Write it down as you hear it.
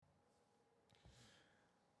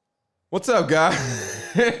What's up,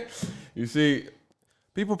 guys? You see,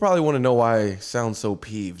 people probably want to know why I sound so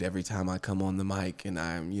peeved every time I come on the mic, and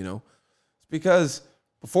it's because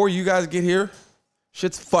before you guys get here,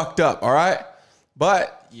 shit's fucked up, all right?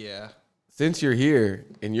 But yeah, since you're here,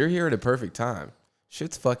 and you're here at a perfect time,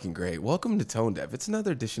 shit's fucking great. Welcome to Tone Deaf. It's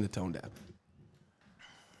another edition of Tone Deaf.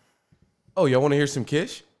 Oh, y'all want to hear some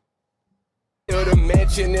Kish? The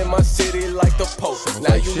mansion in my city like the Pope.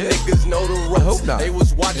 Now you shit. niggas know the ropes. I hope not. They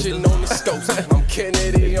was watching on the scopes. I'm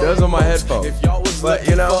Kennedy. It does on my headphones. If y'all was But,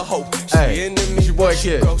 looking you know, for hope, hey, she enemy, it's your boy but she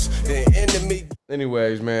Kid. gross. The enemy.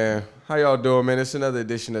 Anyways, man, how y'all doing, man? It's another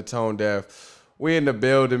edition of Tone Deaf. We in the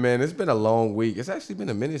building, man. It's been a long week. It's actually been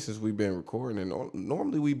a minute since we've been recording, and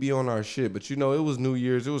normally we be on our shit, but it was New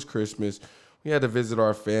Year's, it was Christmas. We had to visit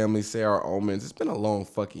our family, say our omens. It's been a long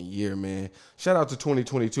fucking year, man. Shout out to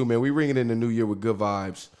 2022, man. We ringing in the new year with good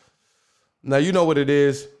vibes. Now, you know what it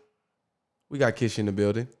is. We got Kish in the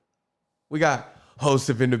building. We got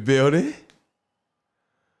Joseph in the building.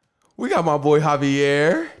 We got my boy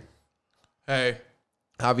Javier. hey,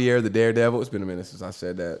 Javier the Daredevil. It's been a minute since I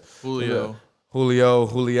said that. Julio,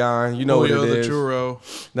 Julian. You know Julio what it the is.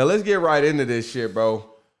 churro. Now, let's get right into this shit, bro.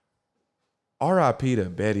 R.I.P. to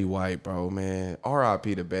Betty White, bro, man.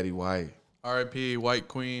 R.I.P. to Betty White. R.I.P. White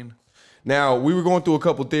Queen. Now, we were going through a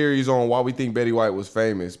couple theories on why we think Betty White was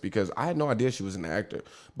famous because I had no idea she was an actor.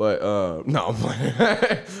 But, no.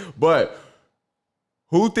 But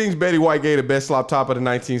who thinks Betty White gave the best slop top of the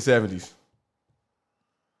 1970s?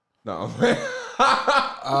 No.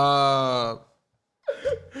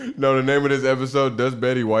 No, the name of this episode, Does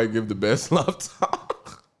Betty White Give the Best Slop Top?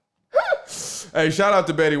 Hey, shout out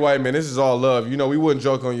to Betty White, man. This is all love. You know, we wouldn't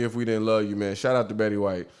joke on you if we didn't love you, man. Shout out to Betty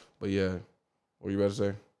White. But yeah, what you about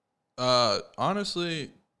to say?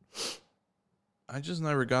 Honestly, I just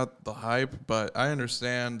never got the hype, but I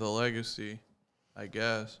understand the legacy, I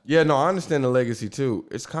guess. Yeah, no, I understand the legacy too.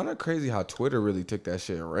 It's kind of crazy how Twitter really took that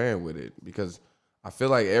shit and ran with it because I feel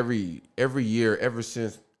like every year, ever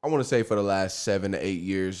since, I want to say for the last 7 to 8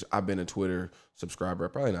 years, I've been a Twitter subscriber.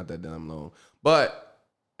 Probably not that damn long. But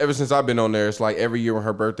ever since I've been on there, it's like every year when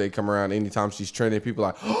her birthday come around, anytime she's trending, people are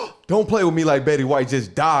like, oh, don't play with me like Betty White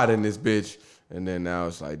just died in this bitch. And then now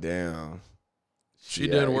it's like, damn. She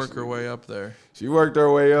did work her way up there. She worked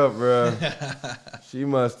her way up, bro. She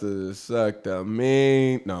must have sucked a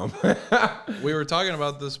mean. No. We were talking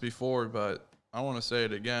about this before, but I want to say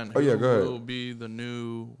it again. Oh, yeah, go ahead. Who will be the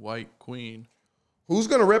new White Queen? Who's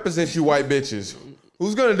going to represent you white bitches?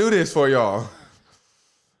 Who's going to do this for y'all?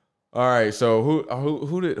 All right, so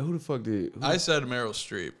who the fuck did? I said Meryl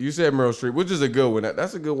Streep. You said Meryl Streep, which is a good one.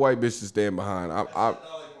 That's a good white bitch to stand behind.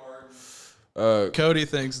 Cody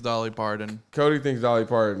thinks Dolly Parton. Cody thinks Dolly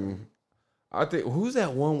Parton. I think who's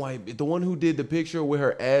that one white bitch? The one who did the picture with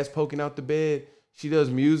her ass poking out the bed. She does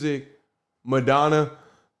music. Madonna.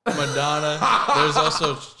 There's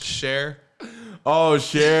also Cher. Oh,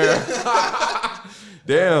 Cher.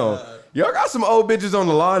 Damn. Y'all got some old bitches on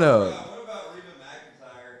the lineup.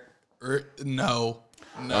 No.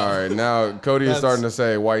 All right, now Cody is starting to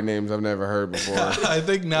say white names I've never heard before. I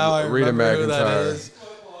think now I Rita remember who that McEntire. is.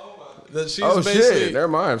 That she's Oh basically, shit, never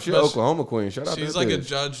mind. She's an Oklahoma queen. Shout out to she's that like a bitch.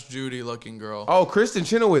 Judge Judy looking girl. Oh, Kristen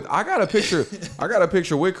Chenoweth. I got a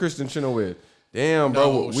picture with Kristen Chenoweth. Damn,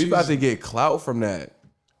 bro, No, we about to get clout from that.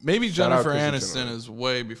 Maybe Shout out Jennifer Kristen Aniston Chenoweth. is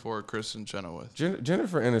way before Kristen Chenoweth.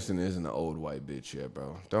 Jennifer Aniston isn't an old white bitch yet,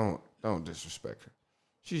 bro. Don't disrespect her.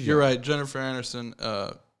 She's You're young. right, Jennifer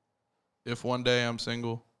Aniston. If one day I'm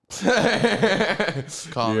single, call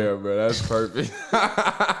me. Yeah, bro, that's perfect.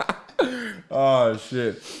 Oh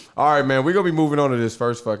shit. All right, man, we're gonna be moving on to this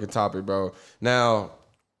first fucking topic, bro. Now,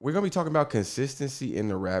 we're gonna be talking about consistency in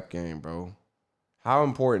the rap game, bro. How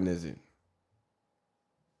important is it?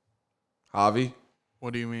 Javi,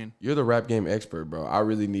 What do you mean? you're the rap game expert, bro. I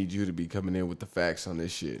really need you to be coming in with the facts on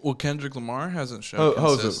this shit. Well, Kendrick Lamar hasn't shown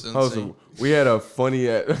consistency. Joseph, we had a funny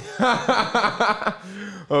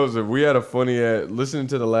Joseph, we had a funny listening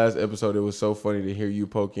to the last episode. It was so funny to hear you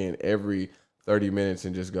poke in every 30 minutes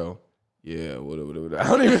and just go, yeah, what. I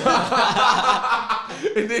don't even.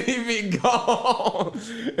 And then he be gone.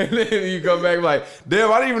 And then you come back like, damn,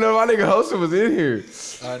 I didn't even know my nigga Joseph was in here.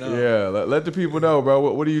 I know. Yeah, let the people know, bro.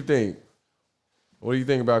 What do you think? What do you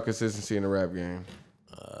think about consistency in the rap game?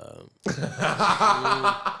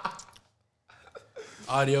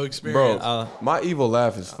 Audio experience. Bro, my evil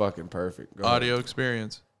laugh is fucking perfect. Go ahead. Audio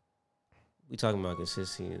experience. We talking about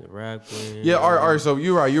consistency in the rap game. Yeah, all right. So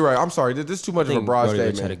you're right. I'm sorry. This is too much of a broad Brody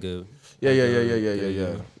Rich statement. had a good.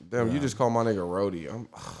 Yeah. Damn, you just called my nigga Rhodey.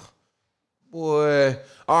 Boy.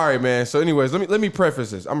 All right, man. So anyways, let me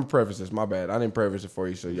preface this. I'm gonna preface this. My bad. I didn't preface it for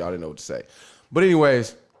you, so y'all didn't know what to say. But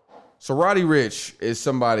anyways, So Roddy Ricch is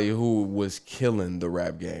somebody who was killing the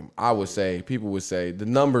rap game. I would say, people would say, the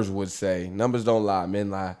numbers would say, numbers don't lie, men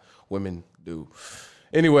lie, women do.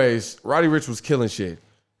 Anyways, Roddy Ricch was killing shit.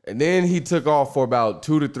 And then he took off for about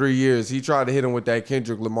 2 to 3 years. He tried to hit him with that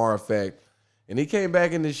Kendrick Lamar effect. And he came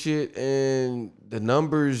back into shit, and the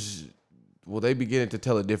numbers, well, they beginning to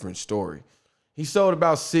tell a different story. He sold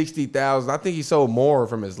about 60,000. I think he sold more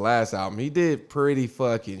from his last album. He did pretty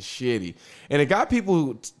fucking shitty. And it got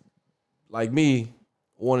people like me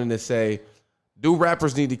wanting to say, do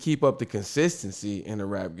rappers need to keep up the consistency in the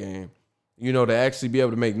rap game, you know, to actually be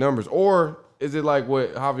able to make numbers? Or is it like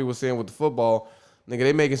what Javi was saying with the football? Nigga,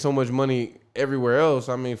 they making so much money everywhere else.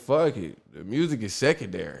 I mean, fuck it. The music is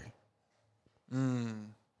secondary. You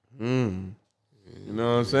know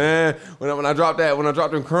what I'm saying? When I dropped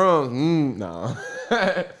them crumbs, no.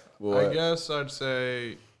 I guess I'd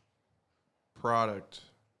say product.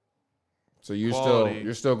 So Quality.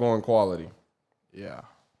 you're still going quality. Yeah.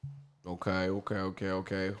 Okay.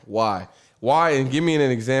 Why? And give me an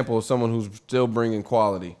example of someone who's still bringing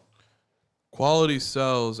quality. Quality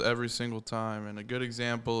sells every single time, and a good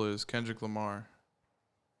example is Kendrick Lamar.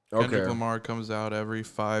 Okay. Kendrick Lamar comes out every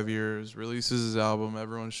 5 years, releases his album,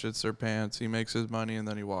 everyone shits their pants, he makes his money, and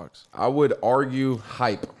then he walks. I would argue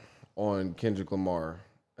hype on Kendrick Lamar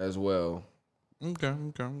as well. Okay.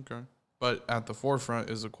 But at the forefront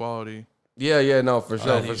is the quality. Yeah, no, for sure.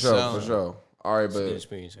 All right, It's a good but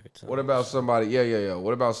experience every time. what about somebody? Yeah.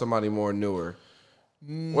 What about somebody more newer?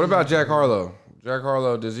 What about Jack Harlow? Jack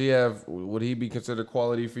Harlow, would he be considered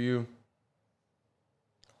quality for you?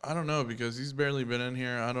 I don't know, because he's barely been in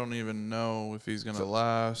here. I don't even know if he's gonna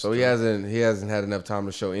last. So he hasn't had enough time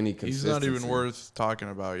to show any He's consistency. not even worth talking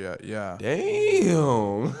about yet. Yeah.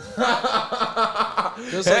 Damn.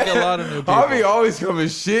 Just like a lot of new people. Javi always coming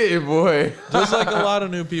shitting, boy. Just like a lot of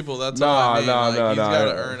new people. That's all I mean. He's got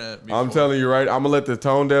to earn it. I'm telling you, right? I'm gonna let the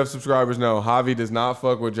Tone Deaf subscribers know. Javi does not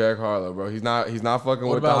fuck with Jack Harlow, bro. He's not fucking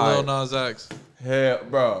What with the about hype. Lil Nas X? Hell,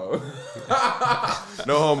 bro.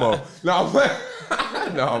 No homo. No, I'm playing.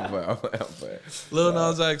 No, I'm playing. Lil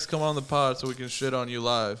Nas X, come on the pod so we can shit on you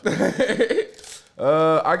live.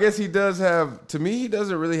 I guess he does have. To me, he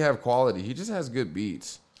doesn't really have quality. He just has good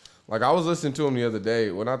beats. Like, I was listening to him the other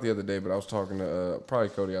day. Well, not the other day, but I was talking to probably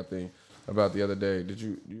Cody, I think, about the other day. Did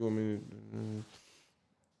you want me to?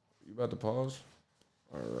 You about to pause?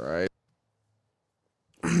 All right.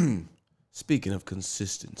 Speaking of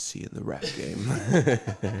consistency in the rap game.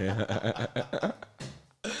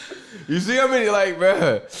 You see how many, like,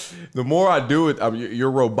 bruh, the more I do it,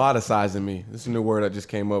 you're roboticizing me. This is a new word I just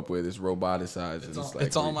came up with. It's roboticizing.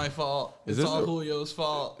 It's all my fault. It's all Julio's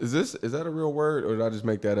fault. Is that a real word, or did I just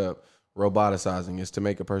make that up? Roboticizing is to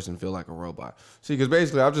make a person feel like a robot. See, because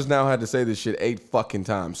basically I've just now had to say this shit 8 fucking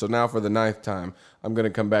times. So now for the 9th time, I'm going to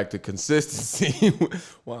come back to consistency.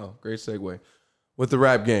 Wow, great segue. With the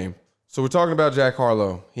rap game. So we're talking about Jack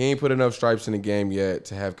Harlow. He ain't put enough stripes in the game yet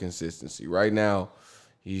to have consistency. Right now,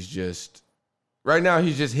 he's just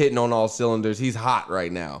hitting on all cylinders. He's hot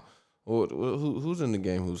right now. Who's in the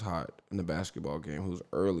game who's hot in the basketball game? Who's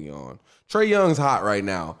early on? Trae Young's hot right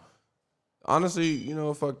now. Honestly, you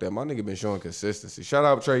know, fuck that. My nigga been showing consistency. Shout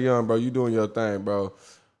out Trae Young, bro. You doing your thing, bro.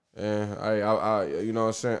 And I you know what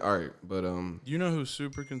I'm saying? All right, but You know who's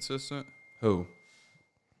super consistent? who?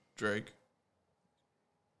 Drake.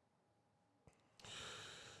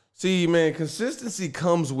 See, man, consistency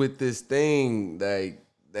comes with this thing that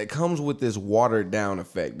comes with this watered down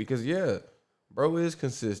effect. Because yeah, bro is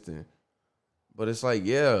consistent. But it's like,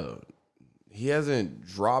 yeah, he hasn't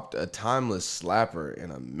dropped a timeless slapper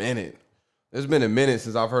in a minute. It's been a minute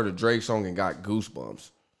since I've heard a Drake song and got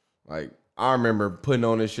goosebumps. Like, I remember putting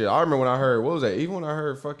on this shit. I remember when I heard, what was that? Even when I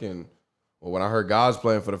heard when I heard God's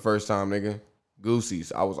playing for the first time, nigga,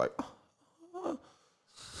 Goosies, I was like,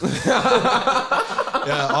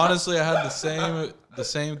 Yeah, honestly, I had the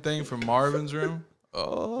same thing from Marvin's Room.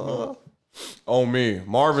 on me.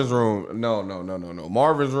 Marvin's Room. No.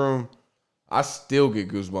 Marvin's Room, I still get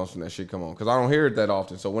goosebumps when that shit come on. Because I don't hear it that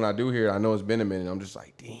often. So when I do hear it, I know it's been a minute. I'm just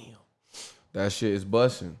like, damn. That shit is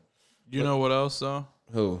busting. You know what else, though?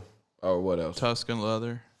 Who? Or what else? Tuscan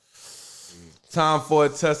Leather. Time for a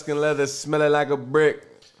Tuscan Leather, smelling like a brick.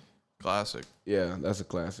 Classic. Yeah, that's a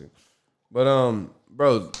classic. But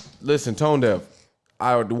bro, listen, Tone Deaf.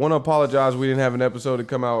 I want to apologize. We didn't have an episode to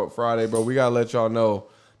come out Friday, bro. We gotta let y'all know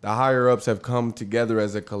the higher ups have come together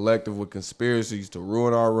as a collective with conspiracies to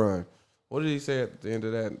ruin our run. What did he say at the end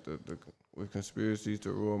of that? With conspiracies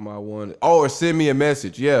to ruin my one. Oh, or send me a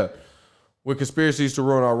message. Yeah. With conspiracies to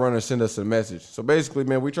ruin our run, or send us a message. So basically,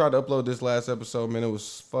 man, we tried to upload this last episode, man. It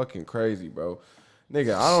was fucking crazy, bro.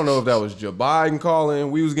 Nigga, I don't know if that was Joe Biden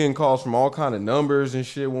calling. We was getting calls from all kind of numbers and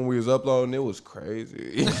shit when we was uploading. It was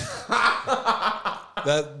crazy.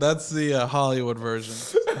 That's the Hollywood version.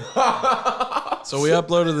 So we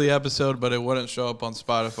uploaded the episode, but it wouldn't show up on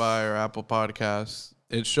Spotify or Apple Podcasts.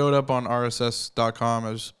 It showed up on RSS.com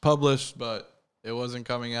as published, but it wasn't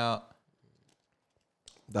coming out.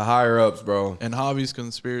 The higher ups, bro. And Javi's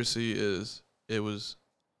conspiracy is it was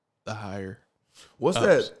the higher. What's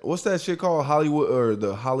ups. that? What's that shit called? Hollywood or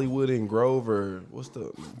the Hollywood and Grove or what's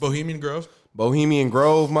the Bohemian Grove? Bohemian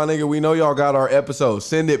Grove, my nigga? We know y'all got our episode.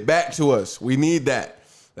 Send it back to us. We need that.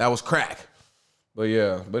 That was crack. But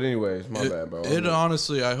yeah. But anyways, my bad, bro.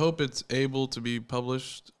 Honestly, I hope it's able to be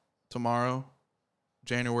published tomorrow,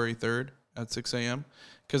 January 3rd at 6 a.m.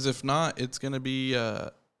 Because if not, it's gonna be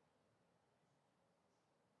a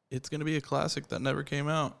classic that never came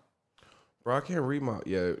out. Bro, I can't read my...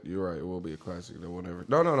 Yeah, you're right. It will be a classic though, whatever.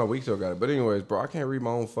 No. We still got it. But anyways, bro, I can't read my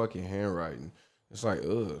own fucking handwriting. It's like,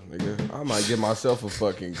 nigga. I might give myself a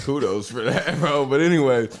fucking kudos for that, bro. But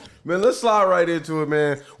anyway, man, let's slide right into it,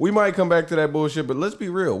 man. We might come back to that bullshit, but let's be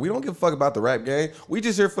real. We don't give a fuck about the rap game. We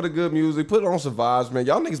just here for the good music. Put on some vibes, man.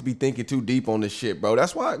 Y'all niggas be thinking too deep on this shit, bro.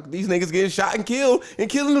 That's why these niggas getting shot and killed and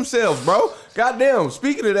killing themselves, bro. Goddamn.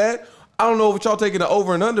 Speaking of that, I don't know what y'all taking the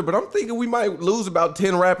over and under, but I'm thinking we might lose about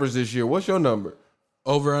 10 rappers this year. What's your number?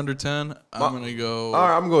 Over under 10. I'm gonna go. All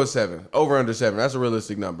right, I'm going 7. Over under 7. That's a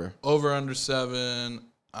realistic number. Over under 7.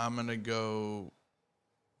 I'm gonna go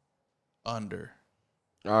under.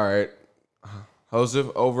 All right, Joseph,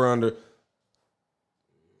 over under.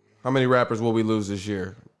 How many rappers will we lose this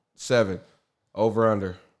year? 7. Over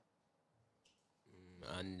under.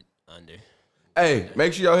 Under. Hey,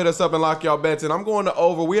 make sure y'all hit us up and lock y'all bets in. I'm going to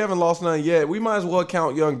over. We haven't lost none yet. We might as well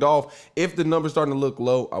count Young Dolph. If the number's starting to look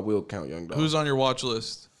low, I will count Young Dolph. Who's on your watch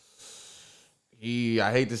list? I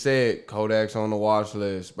hate to say it, Kodak's on the watch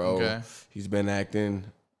list, bro. Okay. He's been acting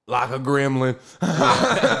like a gremlin.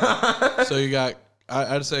 So you got,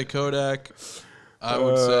 I'd say Kodak. I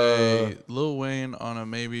would say Lil Wayne on a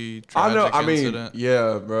maybe tragic incident.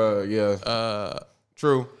 Yeah, bro, yeah.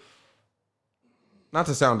 True. Not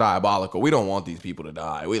to sound diabolical, we don't want these people to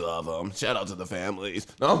die. We love them. Shout out to the families.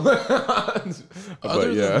 No,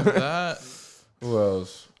 Other than that, who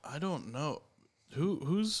else? I don't know.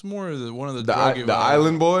 Who's more one of the The druggy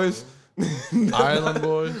Island Boys. Island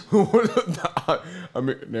Boys. I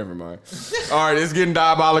mean, never mind. All right, it's getting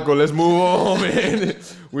diabolical. Let's move on, man.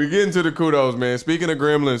 We getting to the kudos, man. Speaking of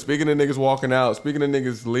gremlins, speaking of niggas walking out, speaking of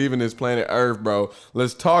niggas leaving this planet Earth, bro.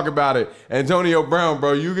 Let's talk about it. Antonio Brown,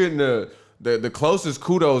 bro, you getting the closest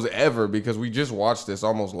kudos ever because we just watched this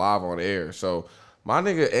almost live on air. So my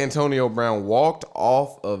nigga Antonio Brown walked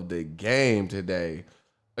off of the game today.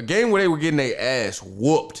 A game where they were getting their ass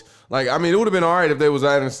whooped. Like, I mean, it would have been all right if they was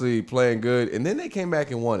honestly playing good, and then they came back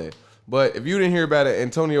and won it. But if you didn't hear about it,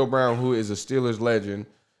 Antonio Brown, who is a Steelers legend,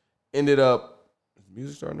 ended up... Is the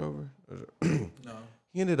music starting over? No.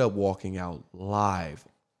 He ended up walking out live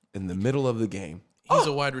in the middle of the game. He's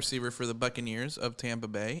a wide receiver for the Buccaneers of Tampa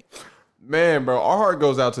Bay. Man, bro, our heart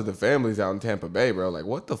goes out to the families out in Tampa Bay, bro. Like,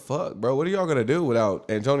 what the fuck, bro? What are y'all going to do without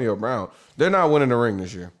Antonio Brown? They're not winning the ring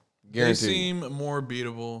this year. Guaranteed. They seem more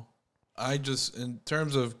beatable. In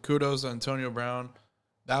terms of kudos to Antonio Brown,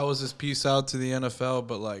 that was his peace out to the NFL,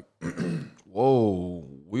 but like... Whoa,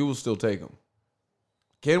 we will still take him.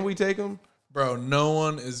 Can we take him? Bro, no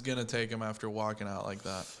one is going to take him after walking out like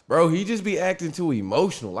that. Bro, he just be acting too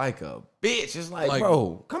emotional like a bitch. It's like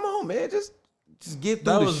bro, come on, man. Just get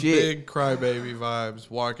through that the was shit. big crybaby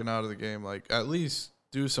vibes walking out of the game. Like, at least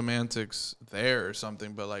do some antics there or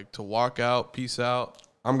something, but like to walk out, peace out.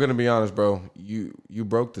 I'm going to be honest, bro. You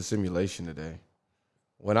broke the simulation today.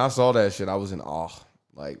 When I saw that shit, I was in awe.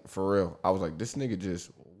 Like, for real. I was like, this nigga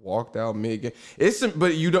just walked out mid-game.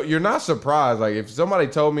 But you're not surprised. Like, if somebody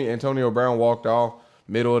told me Antonio Brown walked off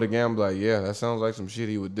middle of the game, I'm like, yeah, that sounds like some shit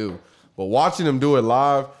he would do. But watching him do it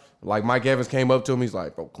live, like Mike Evans came up to him, he's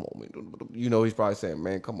like, bro, come on, man. You know, he's probably saying,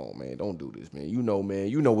 man, come on, man, don't do this, man. You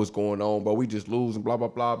know what's going on, bro. We just lose and blah, blah,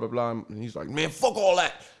 blah, blah, blah. And he's like, man, fuck all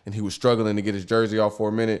that. And he was struggling to get his jersey off for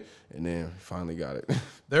a minute, and then he finally got it.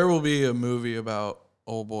 There will be a movie about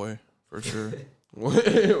Old Boy, for sure.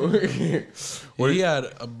 He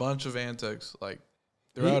had a bunch of antics, like,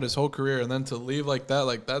 throughout his whole career, and then to leave like that,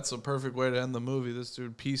 like, that's a perfect way to end the movie. This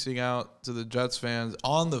dude piecing out to the Jets fans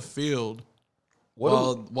on the field.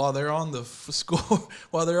 While they're on the score,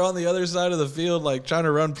 while they're on the other side of the field, like trying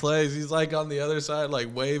to run plays, he's like on the other side,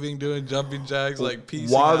 like waving, doing jumping jacks, like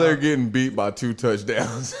peacing while out. they're getting beat by 2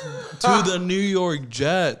 touchdowns to the New York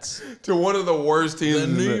Jets, to one of the worst teams. The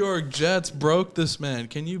New York Jets broke this man.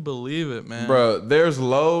 Can you believe it, man? Bro, there's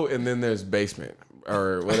low and then there's basement.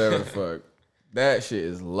 or whatever the fuck. That shit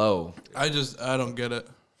is low. I don't get it.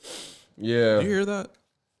 Yeah. Do you hear that?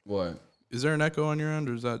 What? Is there an echo on your end,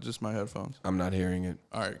 or is that just my headphones? I'm not hearing it.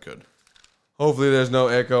 All right, good. Hopefully there's no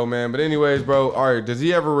echo, man. But anyways, bro, all right, does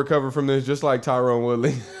he ever recover from this just like Tyrone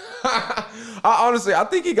Woodley? I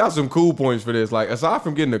think he got some cool points for this. Like, aside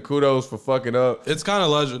from getting the kudos for fucking up. It's kind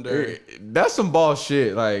of legendary. That's some boss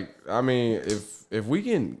shit. Like, I mean, if we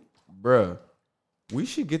can, bruh, we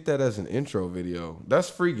should get that as an intro video. That's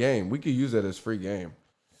free game. We could use that as free game.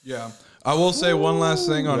 Yeah. I will say one last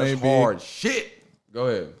thing on That's AB. hard shit. Go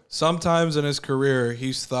ahead. Sometimes in his career,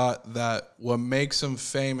 he's thought that what makes him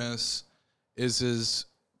famous is his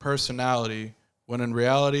personality, when in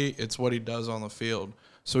reality, it's what he does on the field.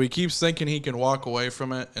 So he keeps thinking he can walk away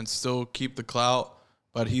from it and still keep the clout,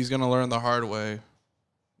 but he's going to learn the hard way.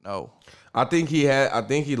 No. I think he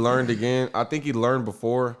learned again. I think he learned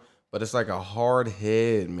before, but it's like a hard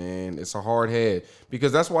head, man. It's a hard head.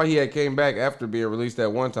 Because that's why he had came back after being released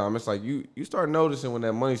that one time. It's like you start noticing when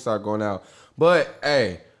that money start going out. But,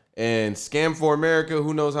 hey, and Scam for America,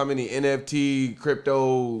 who knows how many NFT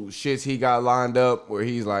crypto shits he got lined up where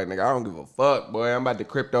he's like, nigga, I don't give a fuck, boy. I'm about to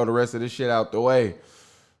crypto the rest of this shit out the way.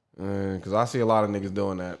 Because I see a lot of niggas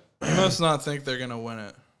doing that. You must not think they're going to win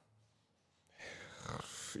it.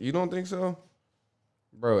 You don't think so?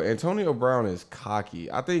 Bro, Antonio Brown is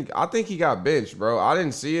cocky. I think he got benched, bro. I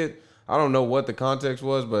didn't see it. I don't know what the context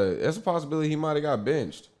was, but it's a possibility he might have got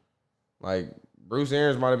benched. Like, Bruce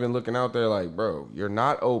Arians might have been looking out there like, bro, you're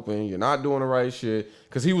not open. You're not doing the right shit.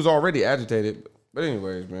 Because he was already agitated. But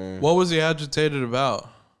anyways, man. What was he agitated about?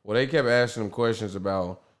 Well, they kept asking him questions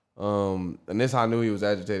about, and this how I knew he was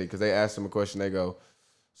agitated, because they asked him a question. They go,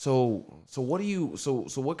 so what do you, so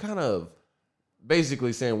what kind of,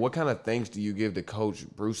 basically saying, what kind of thanks do you give to Coach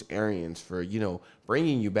Bruce Arians for,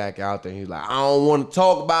 bringing you back out there? And he's like, I don't want to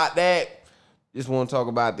talk about that. Just want to talk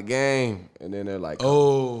about the game. And then they're like,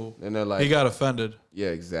 oh. And they're like, he got offended. Yeah,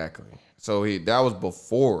 exactly. So that was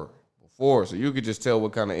before. So you could just tell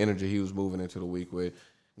what kind of energy he was moving into the week with.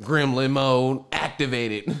 Gremlin mode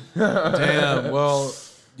activated. Damn. Well,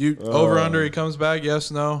 you over under he comes back?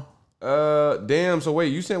 Yes, no. Damn. So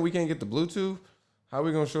wait, you saying we can't get the Bluetooth? How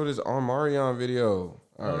we gonna show this Omarion video?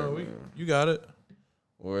 All right, you got it.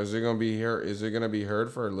 Or is it gonna be here? Is it gonna be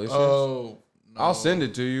heard for our listeners? Oh, no. I'll send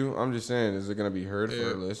it to you. I'm just saying, is it gonna be heard for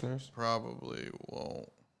our listeners? Probably won't.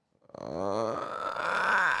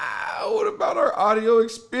 What about our audio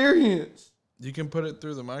experience? You can put it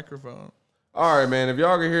through the microphone. All right, man. If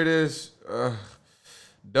y'all can hear this,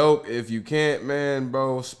 dope. If you can't, man,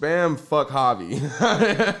 bro, spam fuck Javi.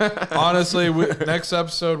 Honestly, next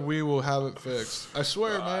episode we will have it fixed. I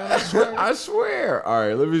swear, man. I swear. I swear. All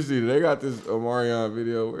right, let me see. They got this Omarion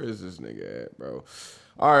video. Where is this nigga at, bro?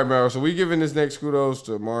 All right, bro. So we giving this next kudos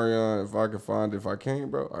to Omarion. If I can find it. If I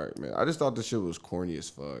can't, bro. All right, man. I just thought this shit was corny as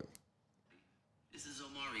fuck. This is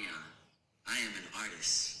Omarion. I am an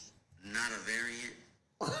artist, not a variant.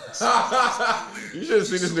 You should have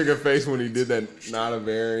seen this nigga face when he did that. Not a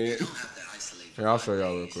variant. You don't have to isolate. Here, I'll show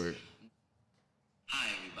y'all real quick. Hi,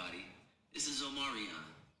 everybody. This is Omarion.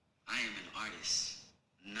 I am an artist,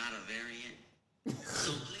 not a variant.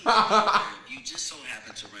 So please, if you just so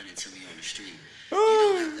happen to run into me on the street, you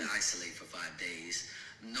don't have to isolate for 5 days,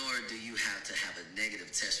 nor do you have to have a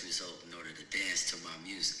negative test result in order to dance to my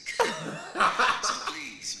music. So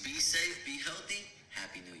please, be safe, be healthy.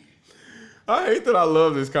 Happy New Year. I hate that I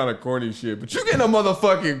love this kind of corny shit, but you getting a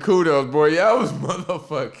motherfucking kudos, boy. Yeah, that was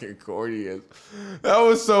motherfucking corny. That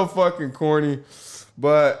was so fucking corny.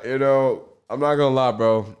 But, I'm not gonna lie,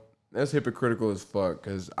 bro. That's hypocritical as fuck,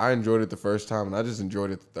 because I enjoyed it the first time, and I just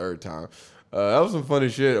enjoyed it the third time. That was some funny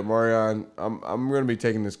shit, Omarion. I'm gonna be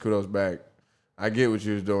taking this kudos back. I get what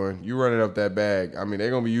you was doing. You running up that bag. I mean, they're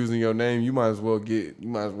gonna be using your name. You might as well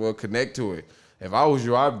connect to it. If I was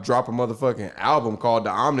you, I'd drop a motherfucking album called The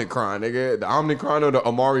Omnicron, nigga. The Omnicron or the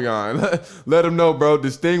Omarion. Let them know, bro.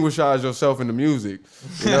 Distinguish yourself in the music.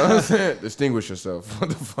 You know what I'm saying? Distinguish yourself. What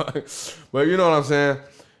the fuck? But you know what I'm saying?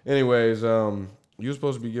 Anyways, you were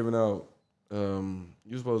supposed to be giving out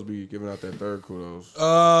that third kudos.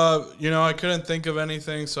 I couldn't think of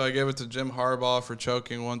anything, so I gave it to Jim Harbaugh for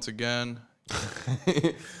choking once again.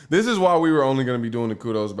 This is why we were only going to be doing the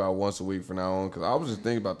kudos about once a week from now on, because I was just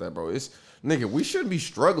thinking about that, bro. Nigga, we shouldn't be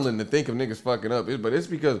struggling to think of niggas fucking up, but it's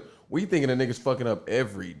because we thinking of niggas fucking up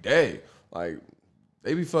every day. Like,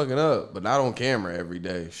 they be fucking up, but not on camera every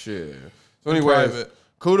day. Shit. So anyways,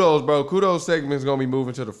 kudos, bro. Kudos segment's going to be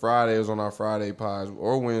moving to the Fridays on our Friday pods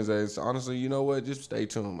or Wednesdays. Honestly, you know what? Just stay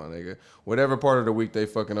tuned, my nigga. Whatever part of the week they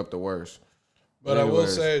fucking up the worst. But anyways. I will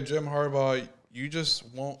say, Jim Harbaugh, you just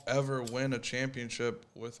won't ever win a championship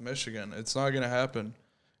with Michigan. It's not going to happen.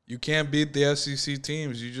 You can't beat the SEC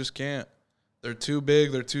teams. You just can't. They're too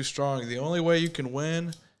big. They're too strong. The only way you can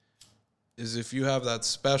win is if you have that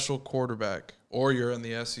special quarterback or you're in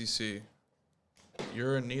the SEC.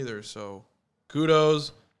 You're in neither, so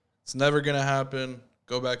kudos. It's never going to happen.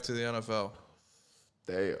 Go back to the NFL.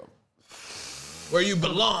 Damn. Where you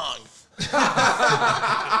belong.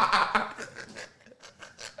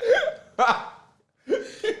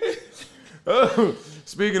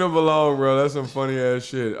 Speaking of belong, bro, that's some funny ass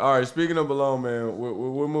shit. All right, speaking of belong, man,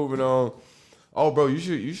 we're moving on. Oh, bro,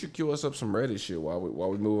 you should queue us up some Reddit shit while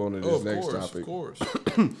we move on to this next topic. Of course.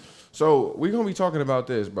 So we're gonna be talking about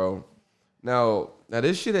this, bro. Now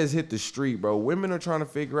this shit has hit the street, bro. Women are trying to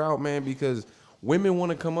figure out, man, because women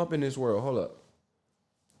want to come up in this world. Hold up.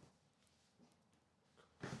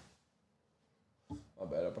 My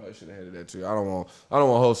bad. I probably should have handed that to you. I don't want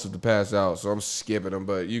hosts to pass out, so I'm skipping them.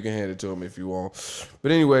 But you can hand it to them if you want.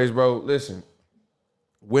 But anyways, bro, listen.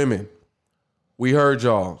 Women, we heard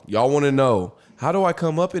y'all. Y'all want to know, how do I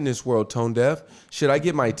come up in this world, Tone Deaf? Should I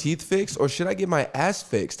get my teeth fixed or should I get my ass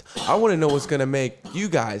fixed? I want to know what's gonna make you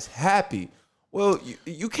guys happy. Well,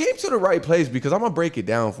 you came to the right place because I'm gonna break it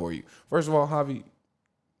down for you. First of all, Javi,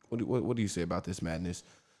 what do you say about this madness?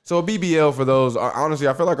 So a BBL, for those, honestly,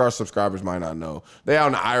 I feel like our subscribers might not know. They out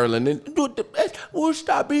in Ireland and what's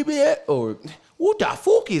that BBL? Or what the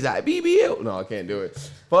fuck is that BBL? No, I can't do it.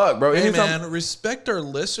 Fuck, bro. Hey, man, respect our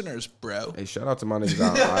listeners, bro. Hey, shout out to my niggas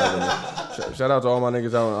out in Ireland. Shout out to all my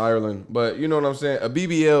niggas out in Ireland. But you know what I'm saying? A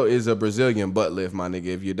BBL is a Brazilian butt lift, my nigga,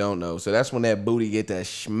 if you don't know. So that's when that booty get that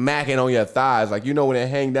smacking on your thighs. Like, you know when it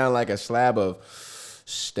hang down like a slab of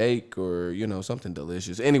steak or, you know, something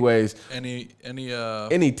delicious. Anyways, any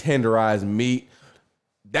tenderized meat,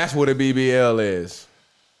 that's what a BBL is.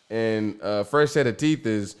 And fresh set of teeth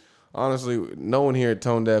is, honestly, no one here at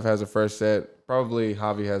Tone Deaf has a fresh set. Probably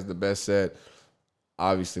Javi has the best set.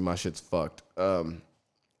 Obviously, my shit's fucked.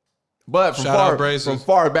 But from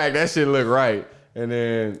far back, that shit look right. And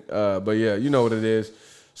then, but yeah, you know what it is.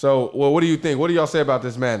 So, well, what do you think? What do y'all say about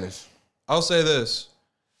this madness? I'll say this.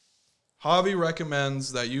 Javi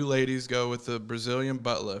recommends that you ladies go with the Brazilian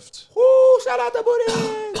butt lift. Woo, shout out to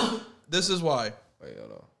booty. This is why. Wait,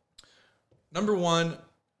 hold on. Number one,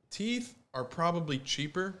 teeth are probably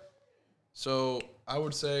cheaper. So I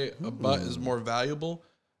would say a butt is more valuable.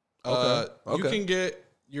 Okay. You can get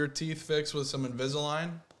your teeth fixed with some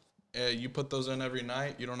Invisalign. You put those in every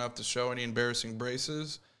night. You don't have to show any embarrassing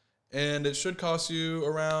braces. And it should cost you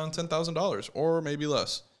around $10,000 or maybe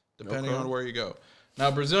less, depending on where you go. Now,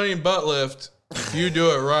 Brazilian butt lift, if you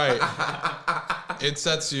do it right, it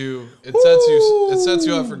sets you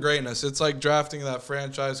up for greatness. It's like drafting that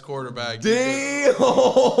franchise quarterback. Damn.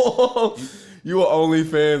 You are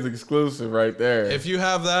OnlyFans exclusive right there. If you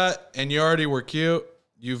have that and you already were cute,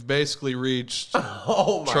 you've basically reached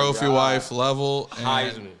trophy wife level.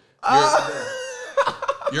 And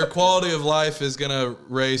your quality of life is going to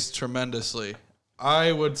raise tremendously.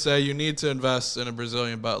 I would say you need to invest in a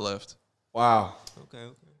Brazilian butt lift. Wow.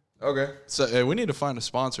 Okay. So hey, we need to find a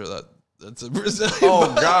sponsor that's a Brazilian.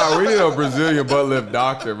 Oh God, we need a Brazilian butt lift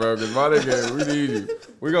doctor, bro. Cause my nigga, we need you.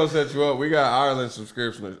 We gonna set you up. We got Ireland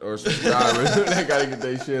subscriptions or subscribers. They gotta get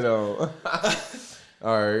their shit on.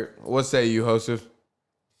 All right. What say you, Joseph?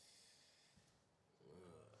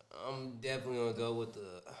 I'm definitely gonna go with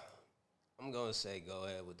I'm gonna say go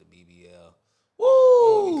ahead with the BBL.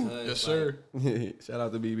 Woo! Because, Yes, sir. Shout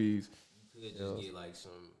out to BBs. You could just get like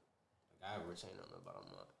some. I have retainer on the bottom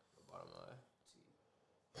of my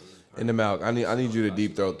teeth. In the mouth. I need you to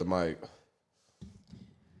deep throat the mic.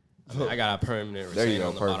 I got a permanent There you retainer go,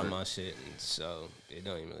 on the perfect. bottom of my shit, and so it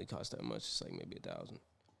don't even really cost that much. It's like maybe $1,000.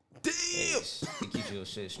 Damn. It keeps your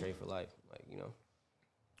shit straight for life, like you know.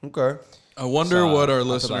 Okay. I wonder So, what our I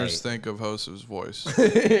feel listeners like- think of Jose's voice. My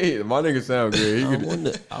nigga sound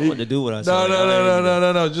good. I want to do what I said.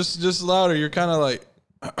 No. Just louder. You're kind of like.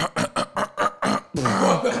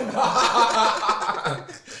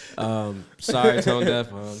 Sorry, Tone Deaf.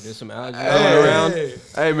 There's some allergies Hey. around.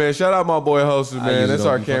 Hey man, shout out my boy Joseph, man. usually That's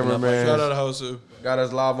don't our be fucking up cameraman. Shout out to Josu. Got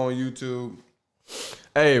us live on YouTube.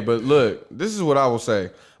 Hey, but look, this is what I will say.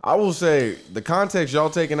 I will say the context y'all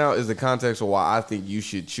taking out is the context of why I think you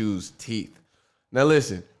should choose teeth. Now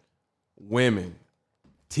listen, women,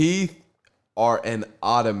 teeth are an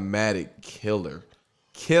automatic killer.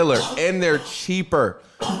 And they're cheaper.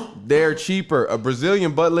 They're cheaper. A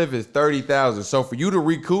Brazilian butt lift is $30,000. So for you to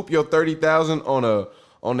recoup your $30,000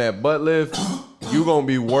 on that butt lift, you gonna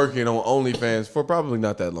be working on OnlyFans for probably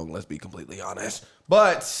not that long. Let's be completely honest.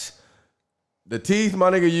 But The teeth, my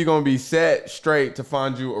nigga, you gonna be set straight to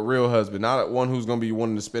find you a real husband. Not one who's gonna be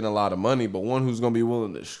wanting to spend a lot of money, but one who's gonna be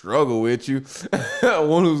willing to struggle with you.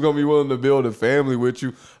 One who's gonna be willing to build a family with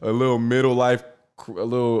you. A little midlife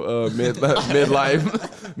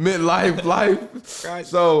life. Right.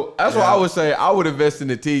 So that's what I would say. I would invest in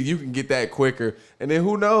the teeth. You can get that quicker. And then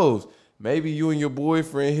who knows? Maybe you and your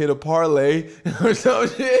boyfriend hit a parlay or some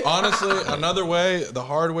shit. Honestly, another way, the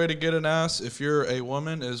hard way to get an ass if you're a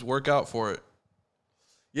woman is work out for it.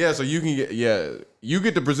 Yeah, so you can get you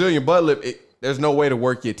get the Brazilian butt lip. There's no way to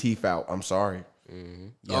work your teeth out. I'm sorry. Mm-hmm.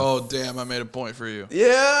 Yep. Oh damn! I made a point for you. Yeah.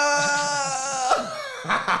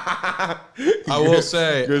 I will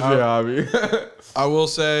say. Good shit, hobby. I will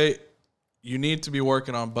say, you need to be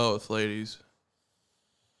working on both, ladies.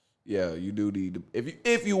 Yeah, you do need to.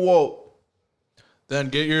 If you won't. Then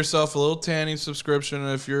get yourself a little tanning subscription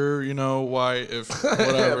if you're, white, if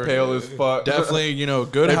whatever. Pale as fuck. Definitely,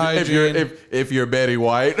 good hygiene. If you're Betty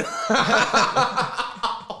White.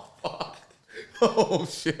 Oh,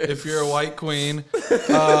 shit. If you're a white queen.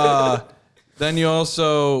 Then you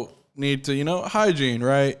also need to, hygiene,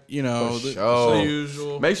 right? The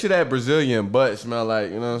usual. Make sure that Brazilian butt smell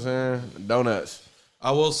like, you know what I'm saying? Donuts.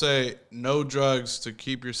 I will say, no drugs to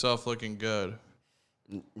keep yourself looking good.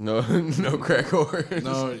 No crack whores.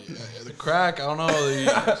 No, the crack. I don't know. You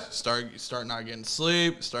start not getting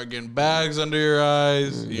sleep. Start getting bags under your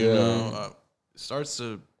eyes. It starts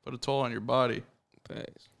to put a toll on your body.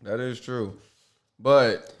 Thanks. That is true.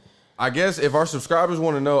 But I guess if our subscribers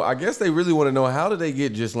want to know, I guess they really want to know, how did they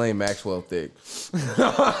get Ghislaine Maxwell thick?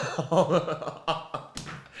 No.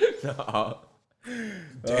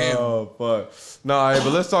 Damn. Oh fuck. Nah, hey,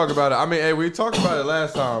 but let's talk about it. I mean, hey, we talked about it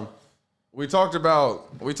last time. We talked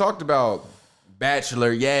about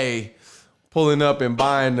Bachelor Ye pulling up and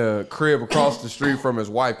buying the crib across the street from his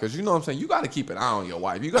wife, because you know what I'm saying, you got to keep an eye on your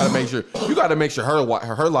wife. You got to make sure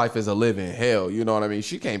her life is a living hell. You know what I mean?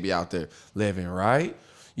 She can't be out there living right.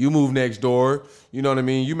 You move next door. You know what I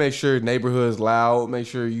mean? You make sure neighborhood's loud. Make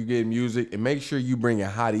sure you get music, and make sure you bringing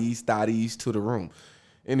hotties, thotties to the room.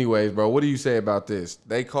 Anyways, bro, what do you say about this?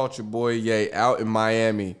 They caught your boy Ye out in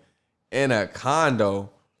Miami in a condo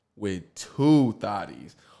with 2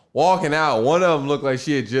 thotties. Walking out, one of them looked like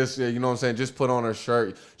she had just, you know what I'm saying, just put on her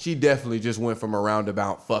shirt. She definitely just went from a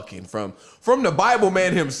roundabout fucking from the Bible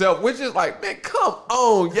man himself, which is like, man, come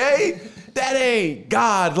on, Ye. That ain't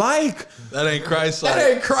God-like. That ain't Christ-like.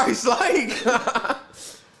 That ain't Christ-like.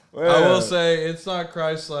 Well, I will say it's not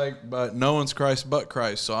Christ-like, but no one's Christ but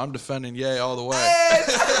Christ, so I'm defending Ye all the way.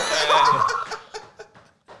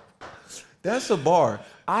 That's a bar.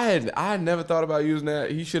 I had never thought about using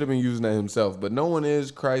that. He should have been using that himself. But no one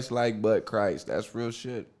is Christ-like but Christ. That's real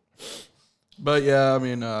shit. But yeah, I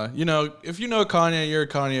mean, if you know Kanye, you're a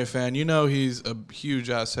Kanye fan. You know he's a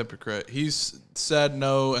huge-ass hypocrite. He's said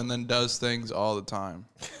no and then does things all the time.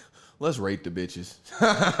 Let's rate the bitches.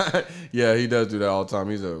 Yeah, he does do that all the time.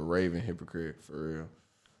 He's a raving hypocrite, for real.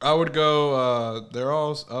 I would go, they're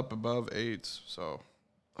all up above 8s, so...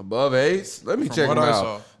 Above 8s? Let me From check what them I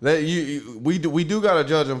out. saw. We do gotta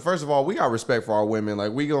judge them. First of all, we got respect for our women.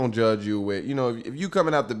 Like, we gonna judge you with, if you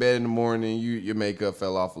coming out the bed in the morning, your makeup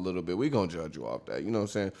fell off a little bit, we gonna judge you off that. You know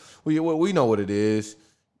what I'm saying? We know what it is.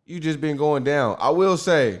 You just been going down. I will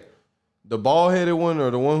say, the bald-headed one, or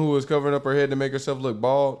the one who was covering up her head to make herself look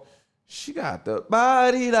bald, she got the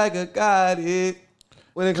body like a goddess.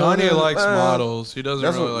 Kanye likes models. He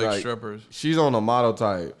doesn't really like strippers. She's on a model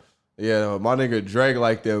type. Yeah, my nigga Drake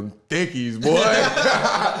like them thickies, boy.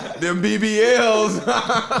 Them BBLs.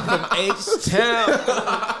 From H-Town.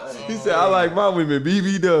 He said, I like my women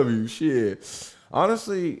BBW. Shit.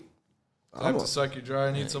 Honestly, I have to suck you dry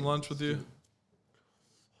and eat some lunch with you.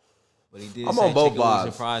 But he did I'm say on both chicken wings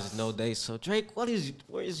and vibes. fries with no dates. So Drake, where is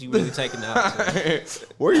you really taking out to?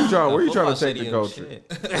 Where you trying to take the Stadium culture?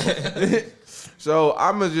 shit. So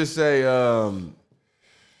I'm gonna just say,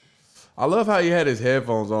 I love how he had his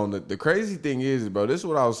headphones on. The crazy thing is, bro, this is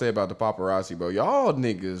what I would say about the paparazzi, bro. Y'all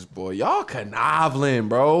niggas, boy, y'all conniving,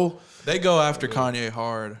 bro. They go after Kanye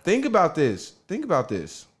hard. Think about this.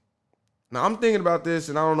 Now, I'm thinking about this,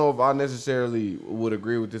 and I don't know if I necessarily would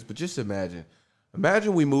agree with this, but just imagine.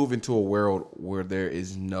 Imagine we move into a world where there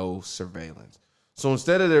is no surveillance. So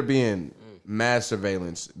instead of there being mass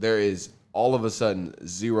surveillance, there is all of a sudden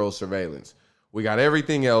zero surveillance. We got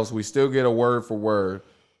everything else. We still get a word for word,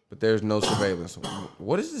 but there's no surveillance.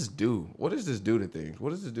 What does this do? What does this do to things? What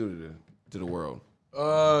does this do to the world?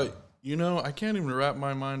 I can't even wrap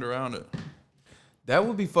my mind around it. That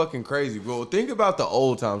would be fucking crazy, bro. Think about the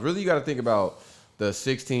old times. Really, you got to think about the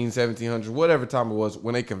 1700s, whatever time it was,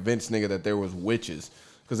 when they convinced nigga that there was witches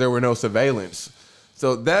because there were no surveillance.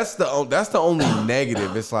 So that's the only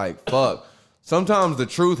negative. It's like, fuck. Sometimes the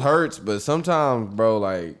truth hurts, but sometimes, bro,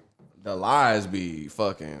 like the lies be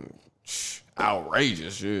fucking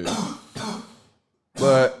outrageous shit.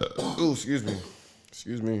 But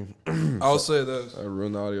excuse me. I'll say this. I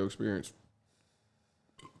ruined the audio experience.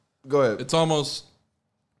 Go ahead.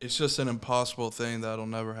 It's just an impossible thing that'll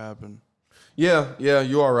never happen. Yeah,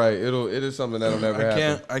 you are right. It is something that'll never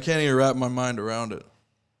happen. I can't even wrap my mind around it.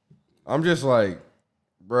 I'm just like,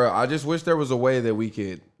 bro, I just wish there was a way that we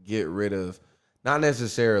could get rid of, not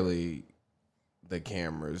necessarily the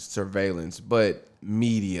cameras, surveillance, but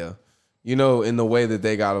media. You know, in the way that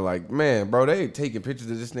they gotta like, man, bro, they taking pictures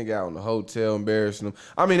of this nigga out in the hotel, embarrassing him.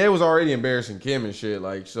 I mean, they was already embarrassing Kim and shit,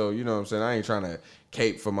 like, so, you know what I'm saying? I ain't trying to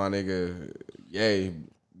cape for my nigga, yay,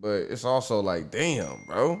 but it's also like, damn,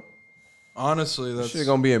 bro. Honestly, that's shit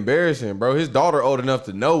gonna be embarrassing, bro. His daughter old enough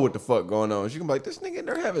to know what the fuck going on. She gonna be like, this nigga in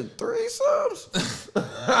there having threesomes?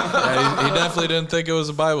 yeah, he definitely didn't think it was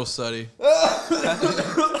a Bible study.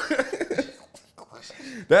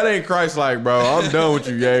 That ain't Christ-like, bro. I'm done with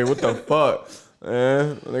you, yay. What the fuck?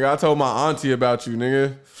 Man, nigga, I told my auntie about you,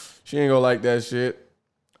 nigga. She ain't gonna like that shit.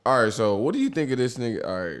 All right, so what do you think of this nigga?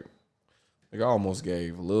 All right. Like I almost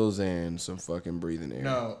gave Lil Xan some fucking breathing air.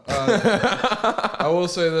 No. I will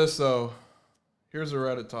say this, though. Here's a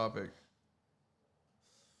Reddit topic.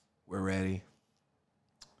 We're ready.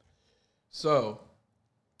 So,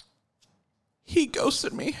 he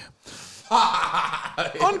ghosted me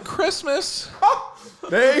on Christmas.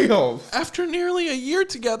 Damn. After nearly a year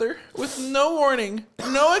together, with no warning,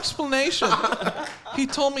 no explanation. He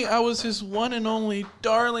told me I was his one and only,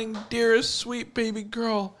 darling, dearest, sweet baby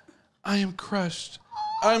girl. I am crushed.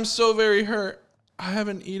 I'm so very hurt. I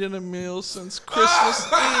haven't eaten a meal since Christmas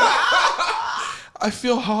Eve. I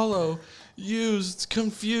feel hollow, used,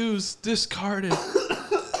 confused, discarded.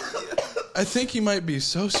 I think he might be a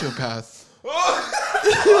sociopath.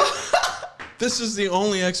 This is the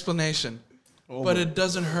only explanation. But it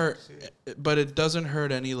doesn't hurt. But it doesn't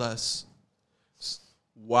hurt any less.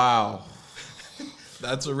 Wow.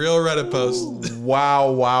 That's a real Reddit post.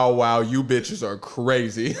 Wow. You bitches are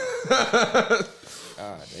crazy.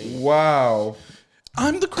 Wow.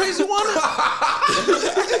 I'm the crazy one.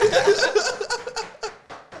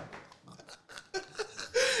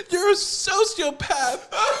 You're a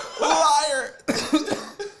sociopath. Liar.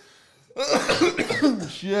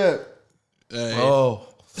 Shit. Hey.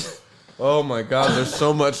 Oh my God, there's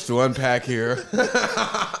so much to unpack here.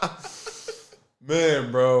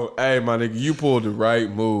 Man, bro. Hey, my nigga, you pulled the right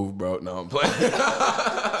move, bro. No, I'm playing.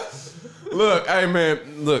 Look, hey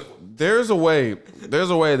man, look, there's a way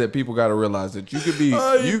that people gotta realize that you could be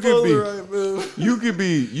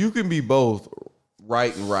you can be both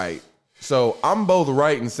right and right. So I'm both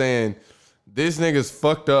right in saying this nigga's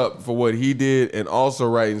fucked up for what he did, and also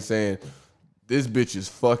right in saying this bitch is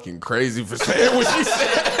fucking crazy for saying what she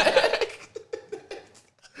said.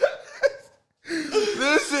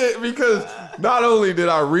 This shit, because not only did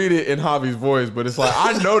I read it in Javi's voice, but it's like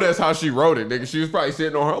I know that's how she wrote it, nigga. She was probably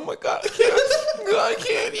sitting on her, oh my God, I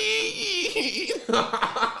can't eat.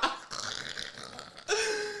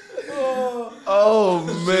 Oh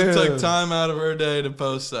man. She took time out of her day to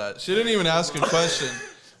post that. She didn't even ask a question.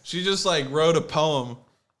 She just like wrote a poem.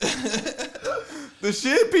 The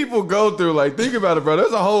shit people go through, like, think about it, bro.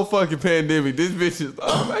 There's a whole fucking pandemic. This bitch is,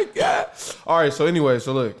 oh my God. All right, so anyway,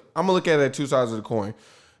 so look, I'm gonna look at it at two sides of the coin.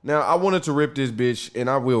 Now, I wanted to rip this bitch, and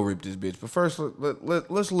I will rip this bitch. But first,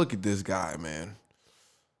 let's look at this guy, man.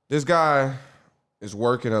 This guy is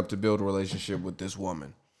working up to build a relationship with this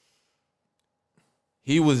woman.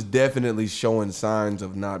 He was definitely showing signs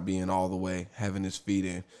of not being all the way, having his feet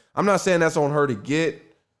in. I'm not saying that's on her to get.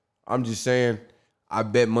 I'm just saying, I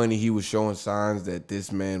bet money he was showing signs that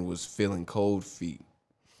this man was feeling cold feet.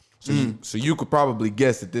 So you could probably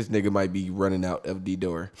guess that this nigga might be running out of the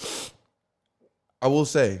door. I will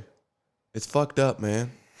say, it's fucked up,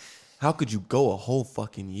 man. How could you go a whole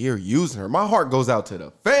fucking year using her? My heart goes out to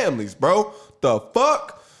the families, bro. The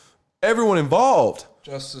fuck? Everyone involved.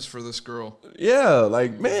 Justice for this girl. Yeah,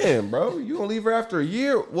 like, man, bro, you gonna leave her after a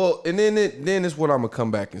year? Well, and then it's what I'm gonna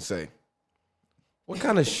come back and say. What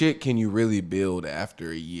kind of shit can you really build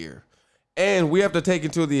after a year? And we have to take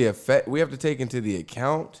into the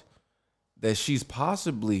account that she's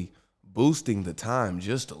possibly boosting the time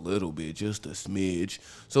just a little bit, just a smidge.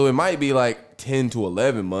 So it might be like 10 to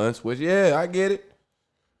 11 months, which, yeah, I get it.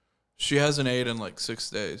 She hasn't ate in like 6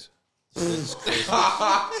 days.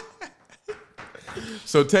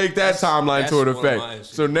 So take that timeline to effect.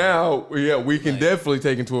 So now, yeah, we can definitely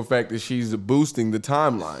take into effect that she's boosting the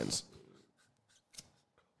timelines.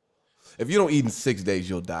 If you don't eat in 6 days,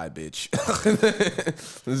 you'll die, bitch.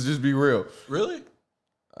 Let's just be real. Really?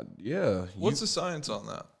 Yeah. What's the science on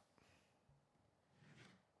that?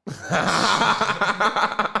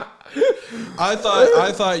 I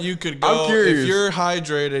thought you could go. I'm curious. If you're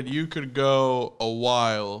hydrated, you could go a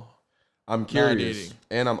while. I'm curious, eating.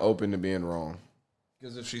 and I'm open to being wrong.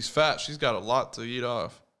 Because if she's fat, she's got a lot to eat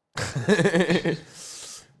off. She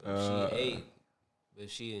ate, but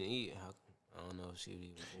if she didn't eat, I don't know if she would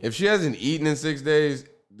even. If she hasn't eaten in 6 days,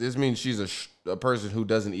 this means she's a person who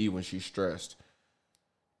doesn't eat when she's stressed.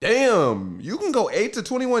 Damn, you can go 8 to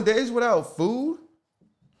 21 days without food?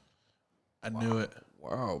 I knew it.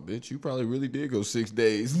 Wow, bitch, you probably really did go 6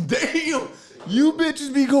 days. Damn, you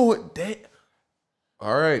bitches be going. Damn.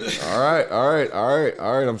 All right.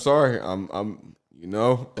 I'm sorry. I'm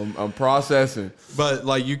processing. But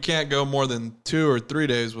like, you can't go more than 2 or 3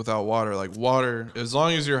 days without water. Like water, as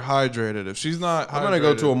long as you're hydrated. If she's not hydrated, I'm gonna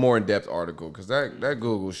go to a more in-depth article because that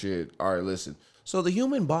Google shit. All right, listen. So the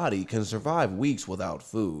human body can survive weeks without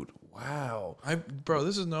food. Wow. Bro,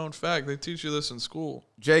 this is known fact. They teach you this in school.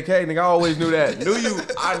 JK, nigga, I always knew that.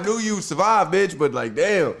 I knew you survived, bitch, but like,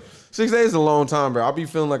 damn. 6 days is a long time, bro. I'll be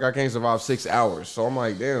feeling like I can't survive 6 hours. So I'm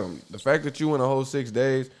like, damn, the fact that you went a whole 6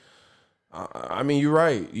 days, I mean, you're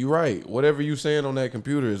right. Whatever you saying on that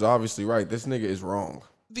computer is obviously right. This nigga is wrong.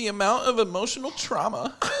 The amount of emotional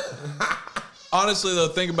trauma. Honestly, though,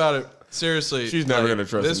 think about it. Seriously. She's never going to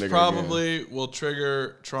trust this. a nigga This probably will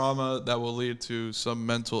trigger trauma that will lead to some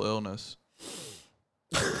mental illness.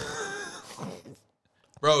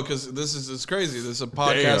 Bro, because this is crazy. This is a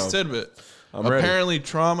podcast tidbit. Apparently,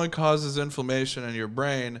 trauma causes inflammation in your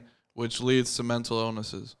brain, which leads to mental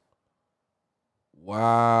illnesses.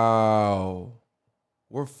 Wow.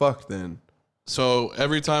 We're fucked then. So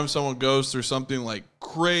every time someone goes through something like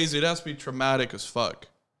crazy, it has to be traumatic as fuck.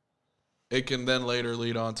 It can then later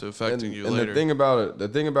lead on to affecting you later. The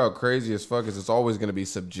thing about crazy as fuck is it's always going to be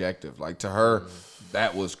subjective. Like to her,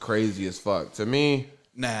 that was crazy as fuck. To me,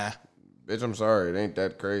 nah. Bitch, I'm sorry. It ain't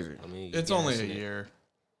that crazy. I mean, it's only a year.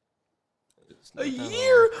 A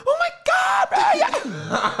year? Oh my God,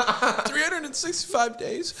 man. 365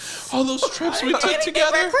 days. All those trips we took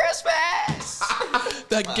together. Christmas.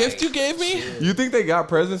 That gift you gave me. You think they got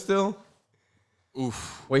presents still?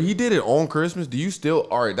 Oof. Wait, he did it on Christmas? Do you still...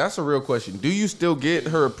 All right, that's a real question. Do you still get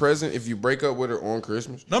her a present if you break up with her on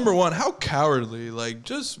Christmas? Number one, how cowardly. Like,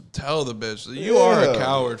 just tell the bitch that you are a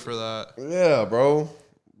coward for that. Yeah, bro.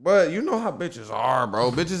 But you know how bitches are,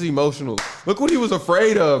 bro. Bitches emotional. Look what he was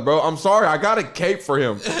afraid of, bro. I'm sorry. I got a cape for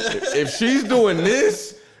him. If she's doing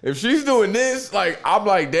this... like, I'm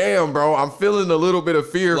like, damn, bro, I'm feeling a little bit of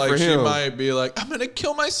fear like for him. She might be like, I'm going to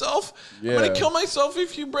kill myself. Yeah. I'm going to kill myself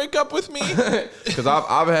if you break up with me. Because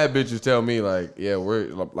I've had bitches tell me, like, yeah, we're,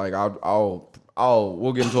 like,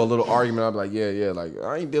 we'll get into a little argument. I'll be like, yeah, like,